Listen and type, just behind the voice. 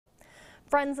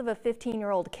Friends of a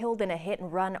 15-year-old killed in a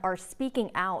hit-and-run are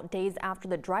speaking out days after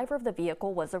the driver of the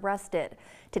vehicle was arrested.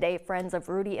 Today, friends of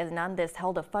Rudy Hernandez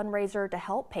held a fundraiser to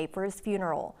help pay for his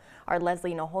funeral. Our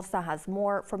Leslie Hinojosa has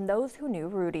more from those who knew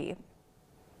Rudy.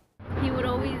 He would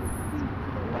always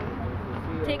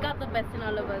take out the best in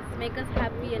all of us, make us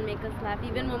happy and make us laugh,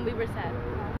 even when we were sad.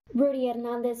 Rudy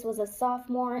Hernandez was a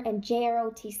sophomore and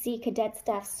JROTC Cadet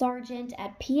Staff Sergeant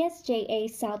at PSJA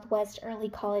Southwest Early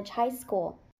College High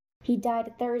School. He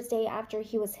died Thursday after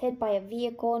he was hit by a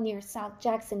vehicle near South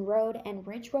Jackson Road and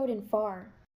Ridge Road in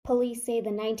Farr. Police say the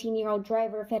 19-year-old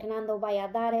driver Fernando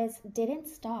Valladares didn't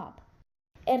stop.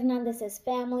 Hernandez's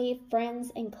family,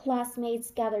 friends, and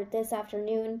classmates gathered this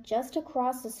afternoon just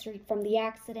across the street from the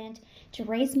accident to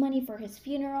raise money for his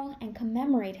funeral and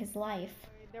commemorate his life.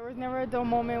 There was never a dull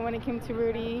moment when it came to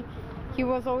Rudy. He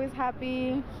was always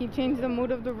happy. He changed the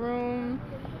mood of the room.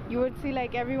 You would see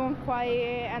like everyone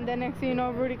quiet, and then next thing you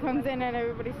know, Rudy comes in and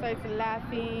everybody starts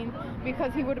laughing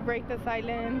because he would break the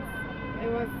silence. It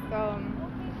was,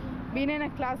 being in a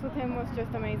class with him was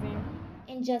just amazing.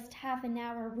 In just half an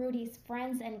hour, Rudy's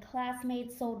friends and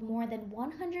classmates sold more than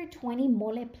 120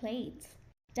 mole plates.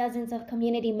 Dozens of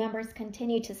community members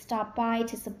continue to stop by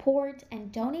to support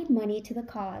and donate money to the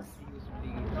cause.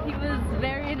 He was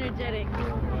very energetic.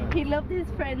 He loved his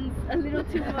friends a little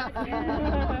too much.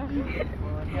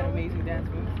 He had amazing dance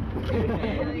moves.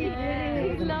 Yeah,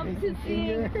 he loved to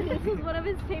sing. This was one of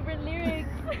his favorite lyrics.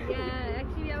 Yeah,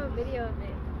 actually we have a video of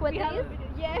it. What day?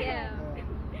 Yeah.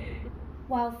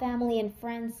 While family and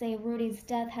friends say Rudy's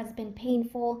death has been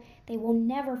painful, they will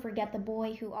never forget the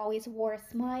boy who always wore a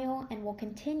smile and will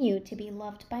continue to be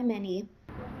loved by many.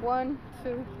 1,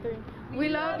 2, 3. We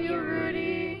love you,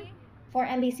 Rudy! For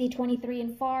NBC 23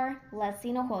 in Farr,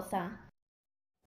 Leslie Hinojosa.